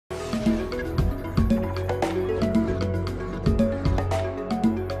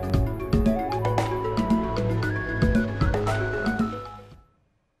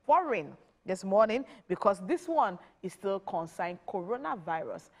worrying this morning because this one is still concerning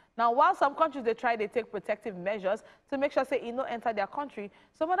coronavirus. Now, while some countries, they take protective measures to make sure, say, it no enter their country,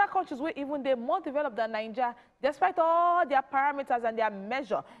 some other countries where even they're more developed than Nigeria, despite all their parameters and their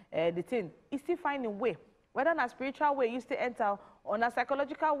measure, the thing is still finding a way. Whether in a spiritual way, you still enter, or in a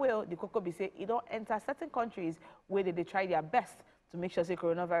psychological way, the cocoa be say, you don't enter certain countries where they try their best to make sure, say,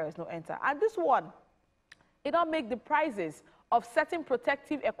 coronavirus no enter. And this one, it don't make the prices of certain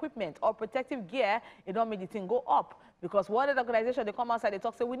protective equipment or protective gear, it don't make the thing go up. Because one of the organization, they come outside, they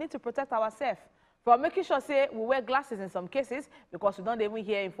talk, say, we need to protect ourselves. From making sure, say, we wear glasses in some cases, because we don't even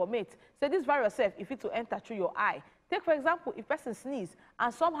hear informate. Say, this virus, self, if it to enter through your eye. Take, for example, if person sneeze,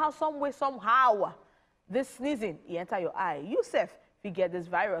 and somehow, some way, somehow, this sneezing, it enter your eye. You, self, if you get this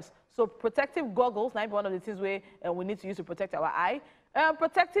virus. So protective goggles, might be one of the things we need to use to protect our eye.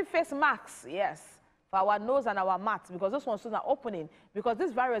 Protective face masks, yes, for our nose and our mouth, because those ones are opening. Because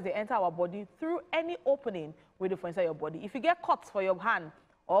this virus, they enter our body through any opening where for inside your body. If you get cuts for your hand,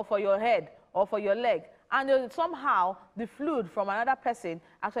 or for your head, or for your leg, and somehow the fluid from another person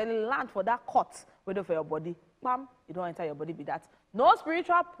actually land for that cut where for your body, bam, you don't enter your body with that. No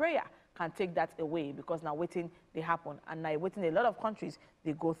spiritual prayer can take that away, because now waiting they happen, and now waiting a lot of countries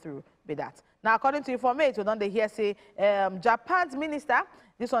they go through with that. Now, according to information, we don't hear say Japan's minister,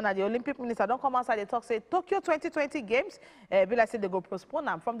 this one at the Olympic minister, don't come outside, they talk, say Tokyo 2020 games, be like say they go postpone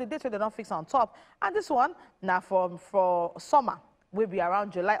them from the date where they don't fix on top. And this one, now for summer, will be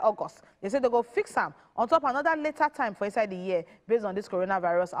around July, August. They say they go fix them on top another later time for inside the year based on this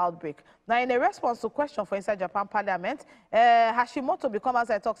coronavirus outbreak. Now, in a response to question for inside Japan Parliament, Hashimoto become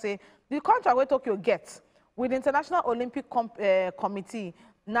outside talk, say the contract where Tokyo gets with the International Olympic Committee,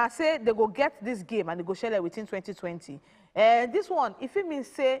 now say they go get this game and they go share it within 2020. This one, if it means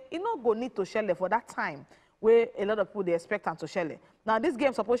say, you know, go need to share it for that time where a lot of people they expect them to share it. Now, this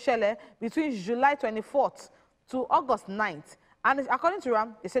game supposed to share it between July 24th to August 9th. And according to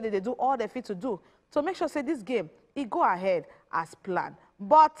Ram, they said that they do all they fit to do to make sure, say, this game, it go ahead as planned.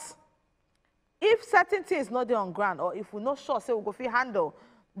 But if certain things not there on ground, or if we're not sure, say, we go fit handle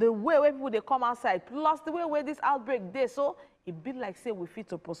the way where people, they come outside, plus the way where this outbreak there, so it be like, say, we fit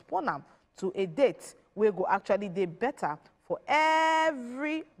to postpone them to a date where go actually they better for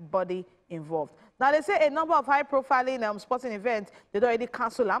everybody involved. Now, they say a number of high-profiling sporting events, they don't already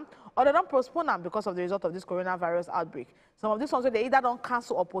cancel them, or they don't postpone them because of the result of this coronavirus outbreak. Some of these ones, they either don't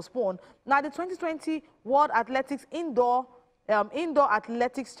cancel or postpone. Now, the 2020 World Athletics Indoor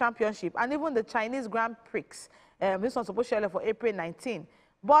Athletics Championship and even the Chinese Grand Prix, this one's supposed to share for April 19.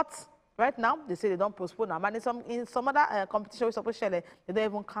 But right now, they say they don't postpone them. And in some other competition, we're supposed to share, they don't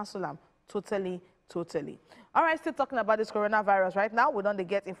even cancel them totally. All right, still talking about this coronavirus right now. We don't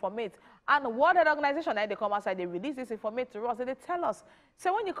get informate. And what an organization, they come outside, they release this informate to us, and they tell us.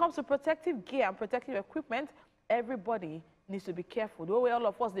 So when it comes to protective gear and protective equipment, everybody needs to be careful. The way all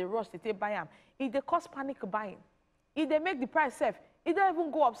of us, they rush, they buy them. If they cause panic buying, if they make the price safe, it don't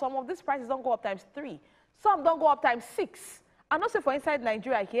even go up. Some of these prices don't go up times 3. Some don't go up times 6. And also for inside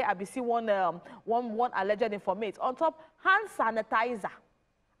Nigeria here, I be see one alleged informate. On top, hand sanitizer.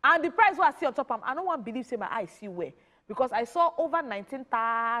 And the price what I see on top, I don't want to believe say my eyes see where. Because I saw over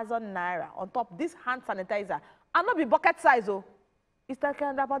 19,000 naira on top this hand sanitizer. And not be bucket size, oh. It's like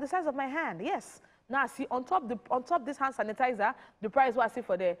about the size of my hand, yes. Now, see, on top this hand sanitizer, the price what I see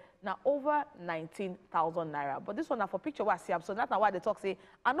for there, now over 19,000 naira. But this one now for picture what I see, so that's not why they talk, say,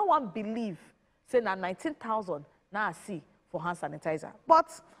 I don't want to believe, say, now 19,000, now I see for hand sanitizer.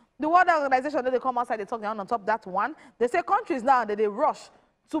 But the World Organization, they come outside, they talk down on top that one. They say countries now that they rush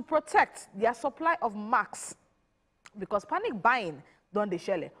to protect their supply of masks because panic buying don't they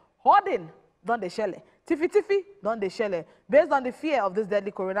shell it, hoarding don't they shell it, tiffy don't they shell it, based on the fear of this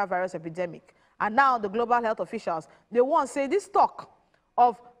deadly coronavirus epidemic. And now the global health officials, they want to say this stock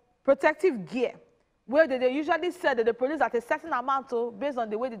of protective gear, where they usually say that they produce at a certain amount based on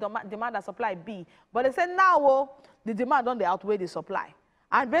the way the demand and supply be. But they say now the demand don't they outweigh the supply.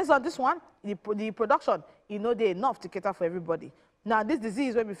 And based on this one, the production, they're enough to cater for everybody. Now, this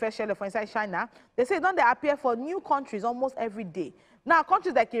disease, when we first share for inside China, they say don't they appear for new countries almost every day. Now,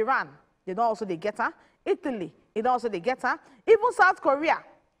 countries like Iran, they don't also they get her. Italy, they don't also they get her. Even South Korea,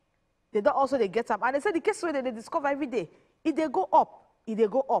 they don't also they get them. And they say the cases where they discover every day, if they go up, if they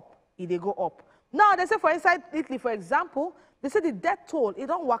go up, if they go up. Now, they say for inside Italy, for example, they say the death toll, it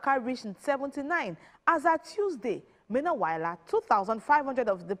don't work out reach in 79. As at Tuesday, meanwhile, 2,500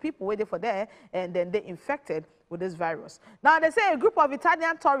 of the people waiting for there, and then they infected with this virus. Now, they say a group of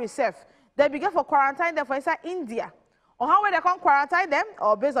Italian tourists, they began for quarantine them for inside India. On how they can quarantine them,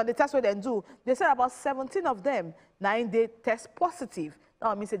 or based on the test they do, they said about 17 of them, 9 they test positive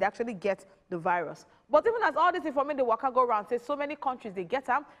That means they actually get the virus. But even as all this information, the worker go around, say so many countries, they get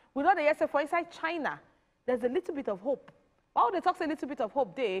them. We know that, for inside China, there's a little bit of hope. Why would they talk a little bit of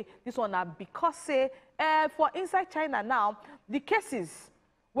hope there? This one, because, say, for inside China now, the cases,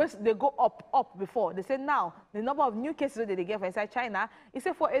 where they go up before, they say now, the number of new cases that they get for inside China, it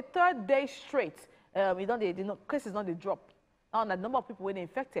say for a third day straight, cases don't they drop. Now, the number of people were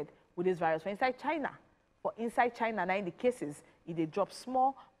infected with this virus for inside China. For inside China, now in the cases, they drop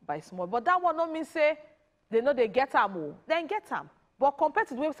small by small. But that one don't mean say, they know they get them, then get them. But compared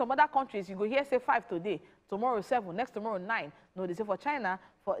to the way some other countries, you go here, say 5 today, tomorrow 7, next tomorrow 9. No, they say for China,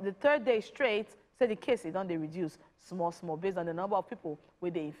 for the third day straight, say the case, they reduce small, based on the number of people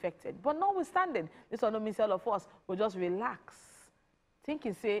where they infected. But notwithstanding, this one don't mean all of us will just relax,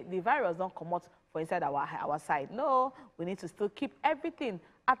 thinking, say, the virus don't come out for inside our side. No, we need to still keep everything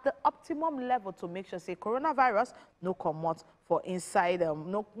at the optimum level to make sure, say, coronavirus no come out for inside,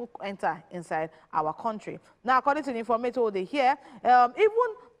 no enter inside our country. Now, according to the information they hear,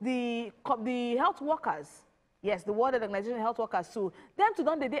 even the health workers, yes, the World Health Organization health workers too, them too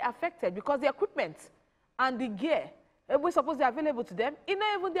don't they affected because the equipment and the gear we're supposed to be available to them, it's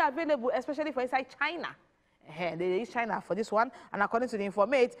not even available, especially for inside China. They use China for this one, and according to the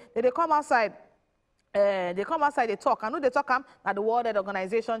information, they come outside. They talk. I know they talk at the World Health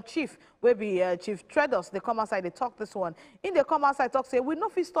Organization chief, will be Chief Tedros. They come outside, they talk this one. In they come outside, talk, say, we know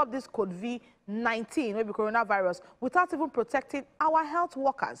if we stop this COVID-19, maybe coronavirus, without even protecting our health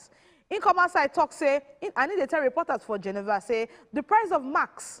workers. In come outside, talk, say, I need to tell reporters for Geneva, say, the price of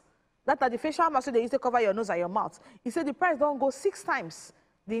masks, that are the facial masks they used to cover your nose and your mouth. He said the price don't go 6 times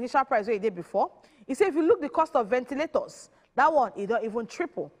the initial price where it did before. He said if you look the cost of ventilators, that one, it don't even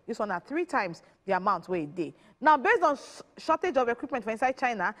triple. This one are 3 times the amount where it did. Now, based on shortage of equipment for inside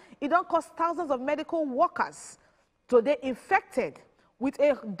China, it don't cost thousands of medical workers. So they infected with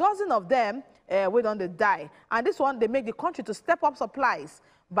a dozen of them, we don't die. And this one, they make the country to step up supplies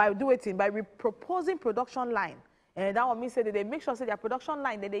by proposing production line. And that one means that they make sure that their production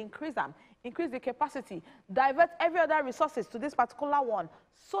line, that they increase them, increase the capacity, divert every other resources to this particular one,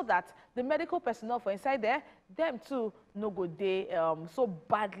 so that the medical personnel for inside there, them too, no good day so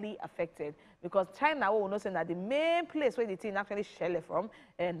badly affected. Because China, we know saying that the main place where the thing actually shell from,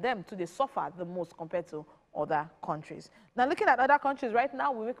 and them too, they suffer the most compared to other countries. Now, looking at other countries right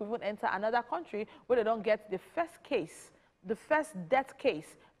now, we could even enter another country where they don't get the first case, the first death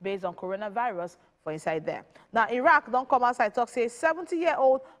case based on coronavirus for inside there. Now, Iraq don't come outside talk, say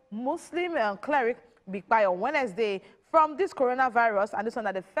 70-year-old Muslim cleric be by on Wednesday from this coronavirus, and this one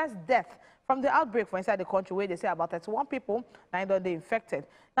are the first death from the outbreak for inside the country, where they say about 31 people, 9 they infected.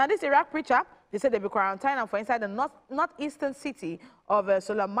 Now, this Iraq preacher, they said they be quarantined for inside the northeastern city of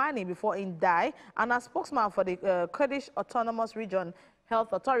Soleimani before he died, and a spokesman for the Kurdish Autonomous Region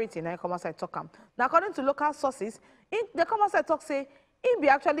Health Authority, now come outside talk. Now, according to local sources, they come outside talk, say, he be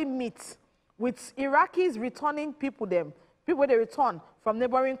actually meet with Iraqis returning people they return from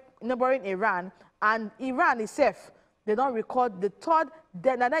neighboring Iran, and Iran itself, they don't record the third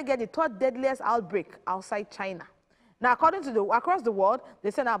deadliest outbreak outside China. Now, according to across the world, they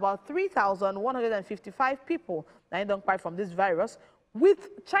say about 3,155 people that don't die from this virus,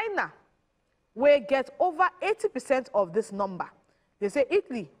 with China, where get over 80% of this number. They say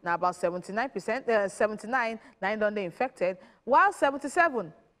Italy, now about 79%, 79, 9 don't they infected, while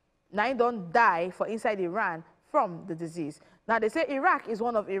 77, 9 don't die for inside Iran from the disease. Now, they say Iraq is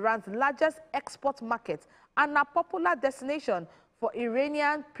one of Iran's largest export markets and a popular destination for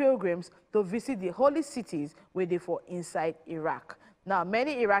Iranian pilgrims to visit the holy cities where they for inside Iraq. Now,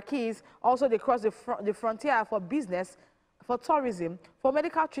 many Iraqis also they cross the frontier for business, for tourism, for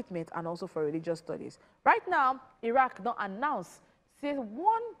medical treatment, and also for religious studies. Right now, Iraq don't announce say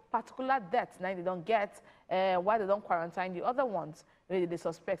one particular death now they don't get, why they don't quarantine the other ones where they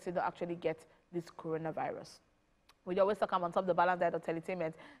suspect they don't actually get this coronavirus. We always talk on top of the balance diet of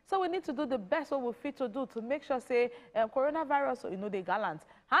entertainment. So we need to do the best what we fit to do to make sure, say, coronavirus, they gallant.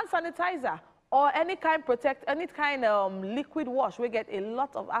 Hand sanitizer or any kind liquid wash, we get a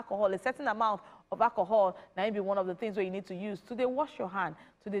lot of alcohol, a certain amount of alcohol. Now, maybe one of the things where you need to use to wash your hand,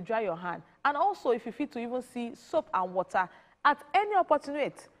 to dry your hand. And also, if you fit to even see soap and water at any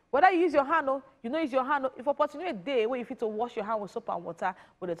opportunity, whether you use your hand or you don't use your hand, if opportunity day where you fit to wash your hand with soap and water,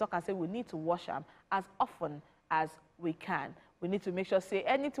 we they talk and say we need to wash them as often as we can. We need to make sure, say,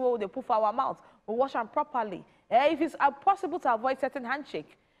 anything where they put for our mouth, we wash them properly. If it's possible to avoid certain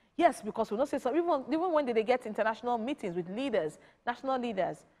handshake, yes, because we know, say, so even when they get international meetings with leaders, national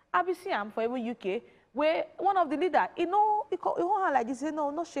leaders, ABCM for even UK, where one of the leaders, he hold like this, say,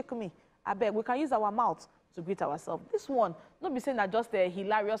 no, shake me. I beg, we can use our mouth to greet ourselves. This one, not be saying that just a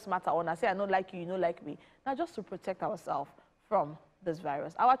hilarious matter, or I say I don't like you, you don't like me. Now just to protect ourselves from this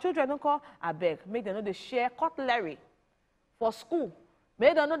virus. Our children don't call, I beg, make them know they share cutlery for school.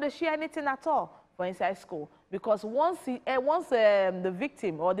 Make them know they share anything at all for inside school. Because once the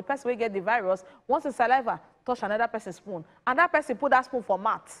victim or the person will get the virus, once the saliva touch another person's spoon, and that person put that spoon for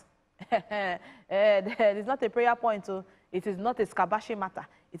mat. It's not a prayer point. It is not a scabashing matter.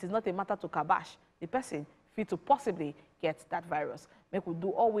 It is not a matter to kabash. The person fit to possibly get that virus. Make we do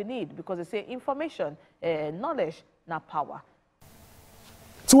all we need, because they say information, knowledge, not power.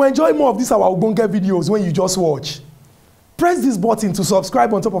 To enjoy more of these our Ogbonge videos when you just watch, press this button to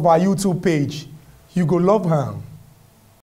subscribe on top of our YouTube page. You go love am.